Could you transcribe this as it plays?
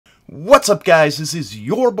What's up, guys? This is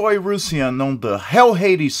your boy Russian on the Hell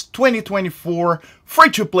Hades 2024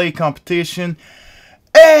 free-to-play competition,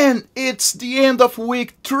 and it's the end of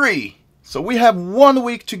week 3. So we have 1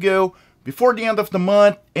 week to go before the end of the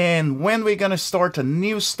month, and when we're gonna start a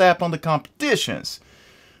new step on the competitions.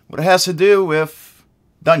 What it has to do with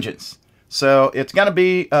dungeons. So it's gonna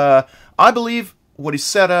be, I believe what is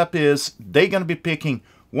set up is they're gonna be picking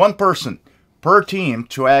one person per team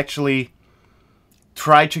to actually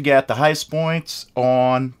try to get the highest points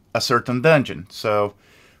on a certain dungeon. So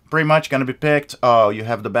pretty much gonna be picked. Oh, you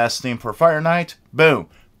have the best team for Fire Knight? Boom,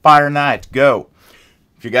 Fire Knight, go.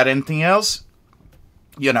 If you got anything else,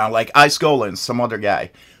 you know, like Ice Golem, some other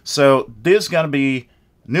guy. So this is gonna be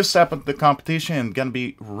a new step of the competition and gonna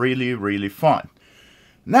be really fun.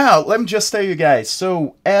 Now let me just tell you guys,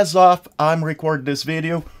 so as of I'm recording this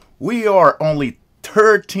video, we are only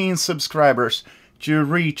 13 subscribers to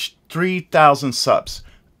reach 3,000 subs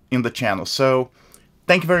in the channel. So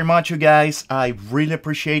thank you very much, you guys. I really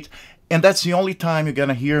appreciate, and that's the only time you're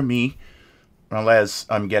gonna hear me, unless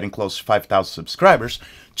I'm getting close to 5,000 subscribers.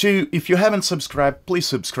 If you haven't subscribed, please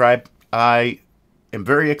subscribe. I am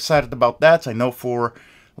very excited about that. I know for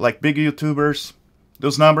like big YouTubers,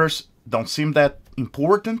 those numbers don't seem that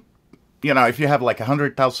important. You know, if you have like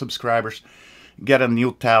 100,000 subscribers, get a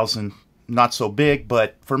new 1,000, not so big,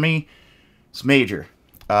 but for me, it's major.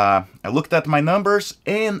 I looked at my numbers,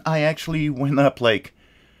 and I actually went up like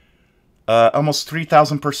almost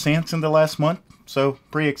 3,000% in the last month. So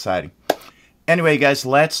pretty exciting. Anyway, guys,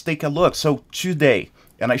 let's take a look. So today,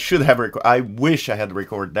 and I should have I wish I had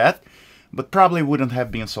recorded that, but probably wouldn't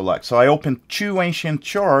have been so lucky. So I opened 2 ancient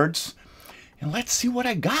shards, and let's see what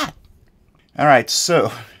I got. All right,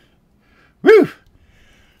 so, woo!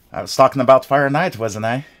 I was talking about Fire Knight, wasn't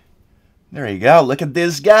I? There you go. Look at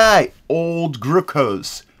this guy. Old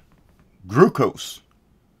Glucose. Glucose?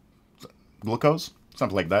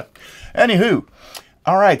 Something like that. Anywho.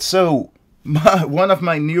 Alright, so one of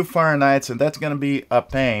my new Fire Knights, and that's going to be a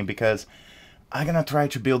pain because I'm going to try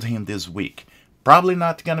to build him this week. Probably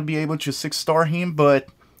not going to be able to 6-star him, but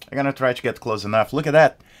I'm going to try to get close enough. Look at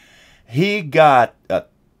that. He got a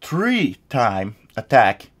 3-time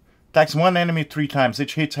attack. Attacks one enemy 3 times.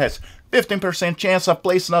 Each hit has 15% chance of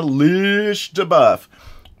placing a leash debuff.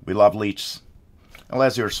 We love leeches.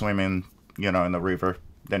 Unless you're swimming, you know, in the river.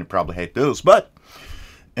 Then you probably hate those.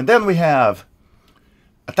 And then we have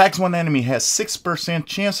attacks one enemy has 6%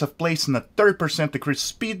 chance of placing a 30% decreased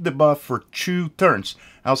speed debuff for 2 turns.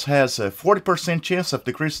 Also has a 40% chance of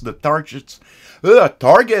decreasing the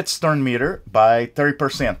target's turn meter by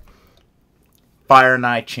 30%. Fire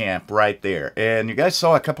Knight champ right there. And you guys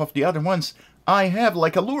saw a couple of the other ones I have,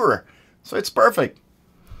 like a lure. So it's perfect.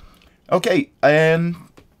 Okay, and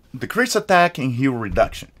decrease attack and heal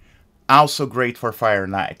reduction. Also great for Fire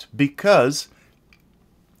Knight because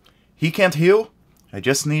he can't heal. I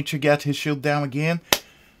just need to get his shield down again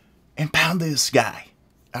and pound this guy.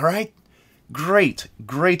 Alright? Great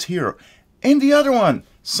hero. And the other one,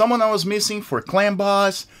 someone I was missing for clan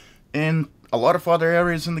boss and a lot of other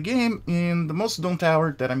areas in the game, in the most Doom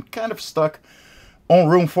Tower, that I'm kind of stuck on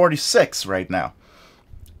room 46 right now.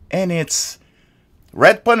 And it's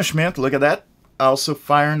Red Punishment, look at that. Also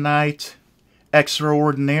Fire Knight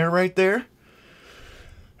Extraordinaire right there.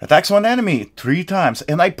 Attacks one enemy 3 times,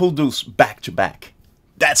 and I pulled those back to back.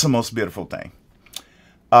 That's the most beautiful thing.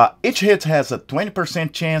 Each hit has a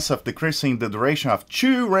 20% chance of decreasing the duration of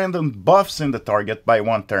 2 random buffs in the target by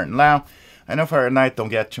 1 turn. Now, I know Fire Knight don't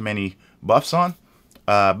get too many buffs on,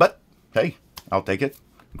 but hey, I'll take it.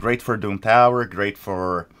 Great for Doom Tower, great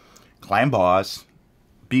for clan boss,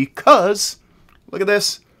 because look at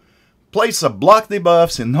this. Place a block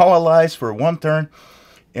debuffs in all allies for 1 turn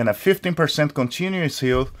and a 15% continuous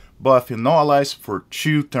heal buff in all allies for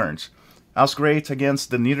 2 turns. That's great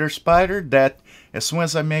against the Nether Spider, that as soon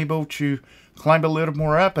as I'm able to climb a little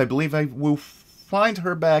more up, I believe I will find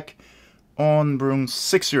her back on room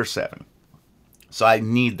 60 or 7. So I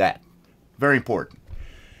need that. Very important.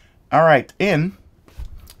 Alright, in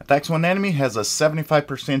attacks one enemy has a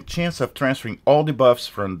 75% chance of transferring all debuffs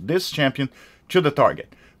from this champion to the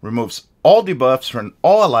target. Removes all debuffs from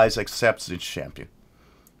all allies except this champion.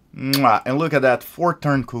 Mwah. And look at that,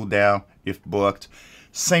 4-turn cooldown if booked.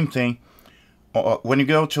 Same thing. When you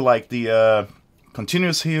go to like the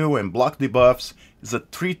continuous heal and block debuffs, it's a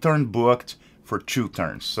 3-turn booked for 2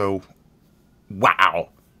 turns. So, wow.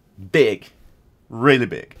 Big. Really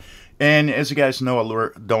big. And as you guys know,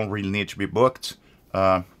 Allure don't really need to be booked.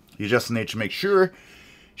 You just need to make sure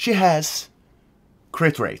she has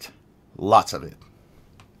crit rate. Lots of it.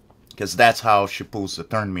 Because that's how she pulls the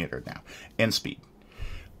turn meter down. And speed.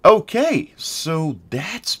 Okay, so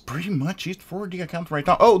that's pretty much it for the account right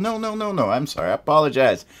now. Oh, no, no, no, no. I'm sorry. I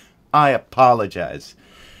apologize. I apologize.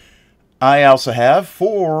 I also have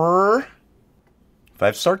 4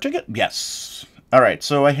 5-star ticket. Yes. All right,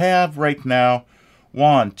 so I have right now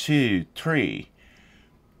 1, 2, 3,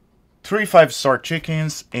 3 5-star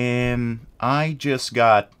chickens, and I just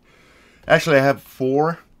got. Actually, I have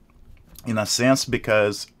 4 in a sense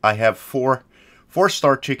because I have 4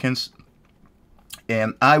 4-star chickens,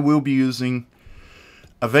 and I will be using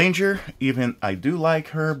Avenger. Even I do like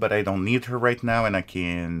her, but I don't need her right now, and I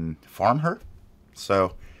can farm her.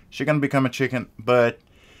 So she's gonna become a chicken. But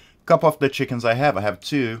a couple of the chickens I have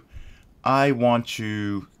 2. I want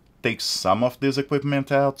to take some of this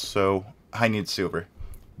equipment out, so I need silver.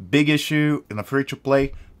 Big issue in a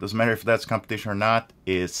free-to-play, doesn't matter if that's competition or not,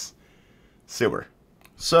 is silver.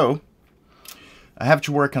 So I have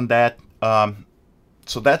to work on that.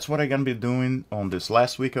 So that's what I'm gonna be doing on this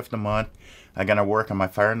last week of the month. I'm gonna work on my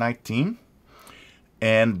Fire Knight team,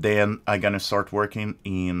 and then I'm gonna start working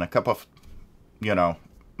in a couple of,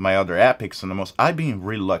 my other epics. And I've been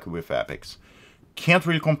really lucky with epics. Can't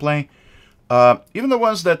really complain. Even the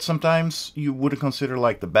ones that sometimes you wouldn't consider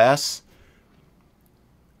like the best,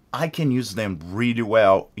 I can use them really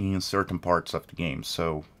well in certain parts of the game.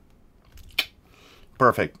 So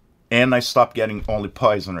perfect. And I stopped getting only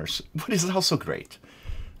poisoners, which is also great.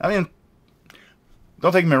 I mean,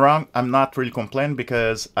 don't take me wrong, I'm not really complaining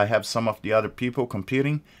because I have some of the other people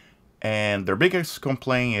competing, and their biggest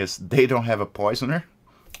complaint is they don't have a poisoner,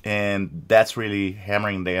 and that's really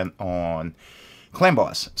hammering them on clan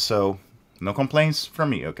boss. So no complaints from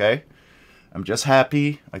me, okay? I'm just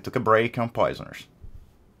happy I took a break on poisoners.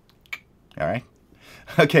 Alright?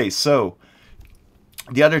 Okay, so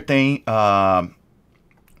the other thing,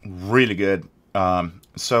 really good.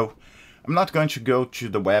 So I'm not going to go to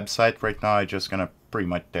the website right now. I'm just gonna pretty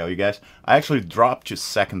much tell you guys. I actually dropped to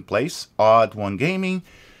 2nd place. Odd One Gaming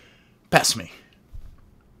passed me.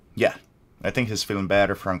 Yeah, I think he's feeling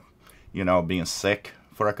better from, being sick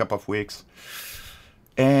for a couple of weeks.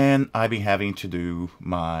 And I've been having to do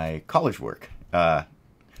my college work.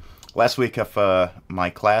 Last week of my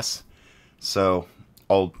class, so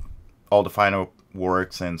all the final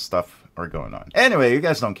works and stuff are going on. Anyway, you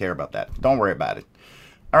guys don't care about that. Don't worry about it.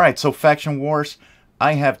 Alright, so Faction Wars.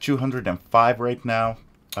 I have 205 right now,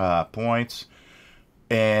 points.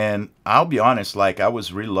 And I'll be honest, I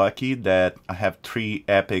was really lucky that I have 3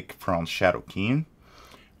 epic from Shadow King.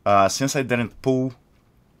 Since I didn't pull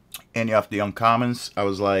any of the uncommons, I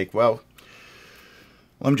was like, well,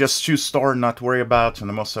 let me just choose star, not worry about. And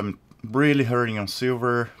I'm really hurting on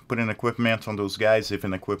silver, putting equipment on those guys,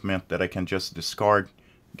 even equipment that I can just discard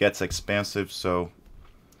gets expensive, so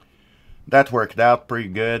that worked out pretty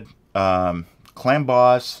good. Clan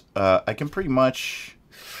boss, I can pretty much,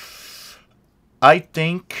 I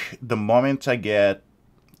think the moment I get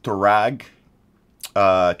to Rag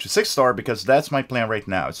to 6-star, because that's my plan right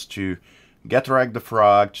now, is to get Rag the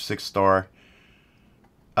Frog to 6-star.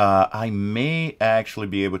 I may actually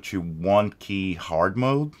be able to 1-key hard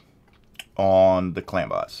mode on the clan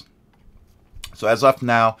boss. So as of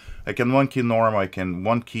now, I can 1-key normal, I can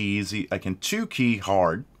 1-key easy, I can 2-key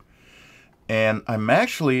hard. And I'm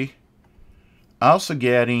actually also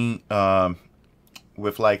getting,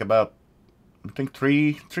 with about, I think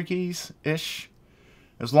 3 keys-ish.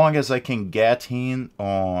 As long as I can get him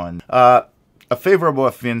on a favorable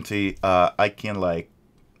affinity, I can,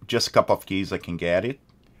 just a couple of keys, I can get it.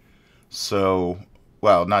 So,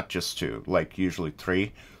 well, not just 2, usually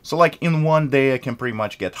 3. So, in one day, I can pretty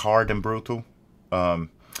much get hard and brutal.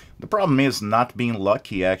 The problem is not being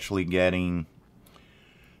lucky actually getting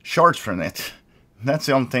shards from it. That's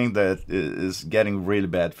the only thing that is getting really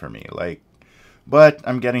bad for me. But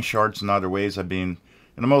I'm getting shards in other ways. I've been,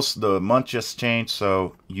 the month just changed,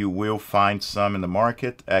 so you will find some in the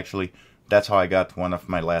market. Actually, that's how I got one of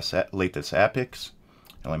my latest epics.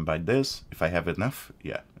 And let me buy this if I have enough.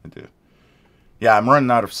 Yeah, I do. Yeah, I'm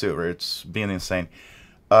running out of silver. It's been insane.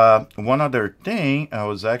 One other thing, I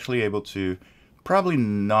was actually able to probably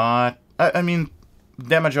not. I mean,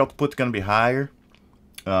 damage output gonna be higher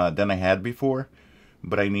than I had before,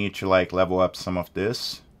 but I need to level up some of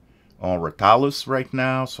this on Ratalus right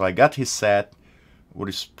now. So I got his set,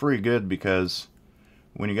 which is pretty good because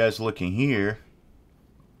when you guys look in here,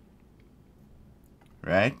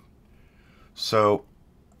 right? So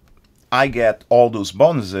I get all those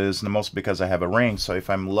bonuses, the most because I have a ring. So if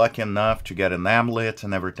I'm lucky enough to get an amulet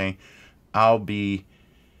and everything, I'll be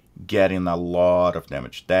getting a lot of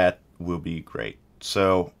damage. That will be great.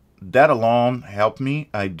 So that alone helped me.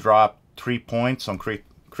 I dropped 3 points on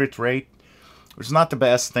crit rate, which is not the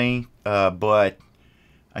best thing, but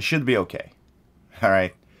I should be okay. All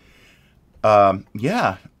right.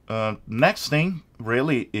 Yeah. Next thing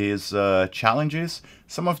really is challenges.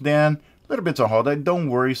 Some of them a little bit on hold. I don't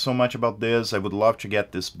worry so much about this. I would love to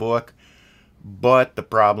get this book, but the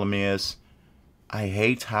problem is I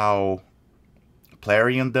hate how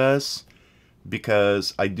Plarion does,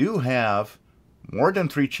 because I do have more than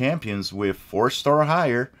 3 champions with 4-star or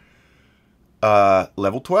higher,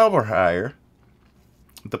 level 12 or higher.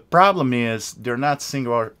 The problem is they're not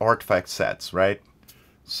single artifact sets, right?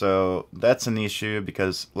 So that's an issue,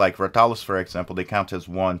 because like Ratalos, for example, they count as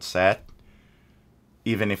one set,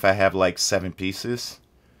 even if I have like 7 pieces.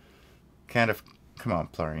 Kind of, come on,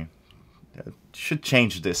 Plarion. Should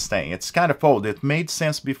change this thing. It's kind of old. It made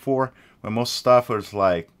sense before when most stuff was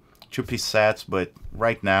like 2-piece sets, but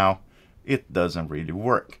right now it doesn't really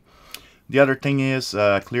work. The other thing is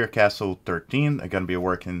Clear Castle 13. I'm going to be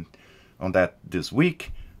working on that this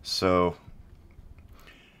week. So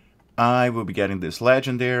I will be getting this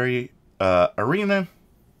legendary arena.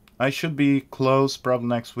 I should be close probably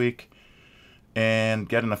next week. And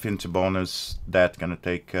getting affinity bonus, that's going to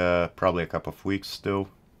take probably a couple of weeks still.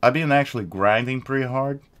 I've been actually grinding pretty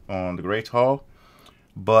hard on the Great Hall,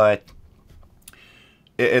 but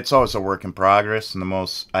it's always a work in progress, and the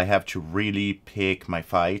most I have to really pick my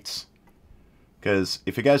fights. Because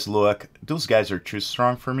if you guys look, those guys are too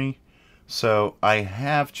strong for me. So I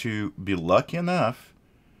have to be lucky enough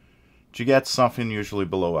to get something usually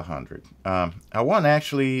below 100. I won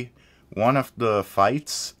actually one of the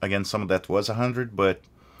fights against someone that was 100, but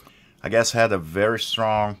I guess had a very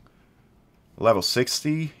strong level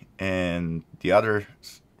 60, and the others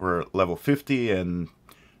were level 50, and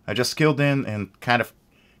I just killed in and kind of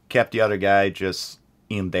kept the other guy just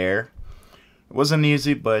in there. It wasn't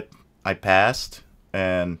easy, but I passed,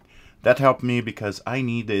 and that helped me because I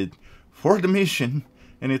needed for the mission,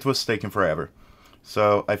 and it was taking forever.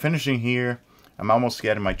 So I finished in here. I'm almost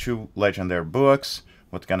getting my 2 legendary books,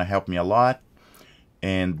 what's gonna help me a lot,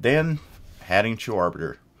 and then heading to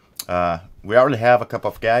Arbiter. We already have a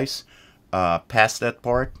couple of guys past that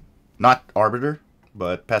part, not Arbiter,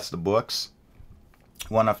 but past the books.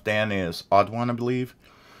 One of them is Odd One, I believe,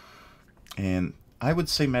 and I would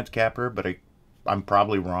say Madcapper, but I'm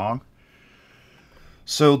probably wrong.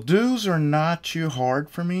 So those are not too hard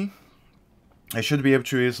for me. I should be able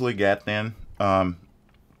to easily get them.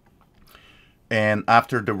 And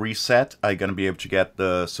after the reset, I'm going to be able to get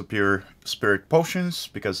the Superior Spirit Potions,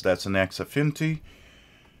 because that's an X affinity.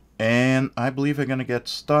 And I believe I'm going to get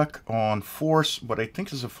stuck on Force, but I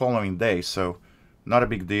think it's the following day, so not a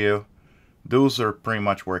big deal. Those are pretty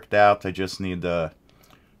much worked out. I just need to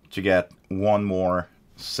get one more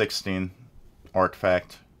 16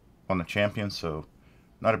 artifact on the champion, so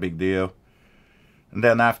not a big deal. And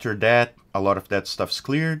then after that, a lot of that stuff's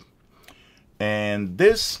cleared. And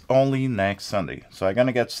this only next Sunday. So I'm going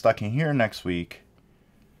to get stuck in here next week.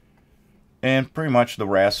 And pretty much the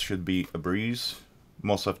rest should be a breeze.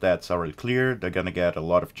 Most of that's already cleared. They're going to get a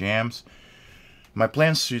lot of gems. My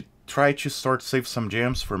plan is to try to start save some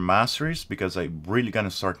gems for masteries, because I'm really going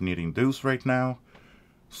to start needing those right now.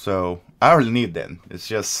 So I already need them. It's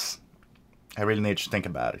just, I really need to think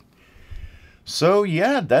about it. So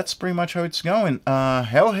yeah, that's pretty much how it's going.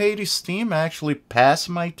 Hell Hades team actually passed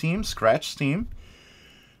my team, Scratch team.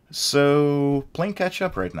 So playing catch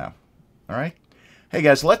up right now. Alright? Hey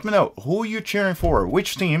guys, let me know who you're cheering for,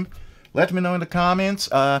 which team. Let me know in the comments.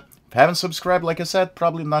 If you haven't subscribed, like I said,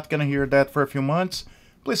 probably not gonna hear that for a few months.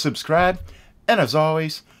 Please subscribe. And as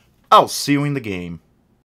always, I'll see you in the game.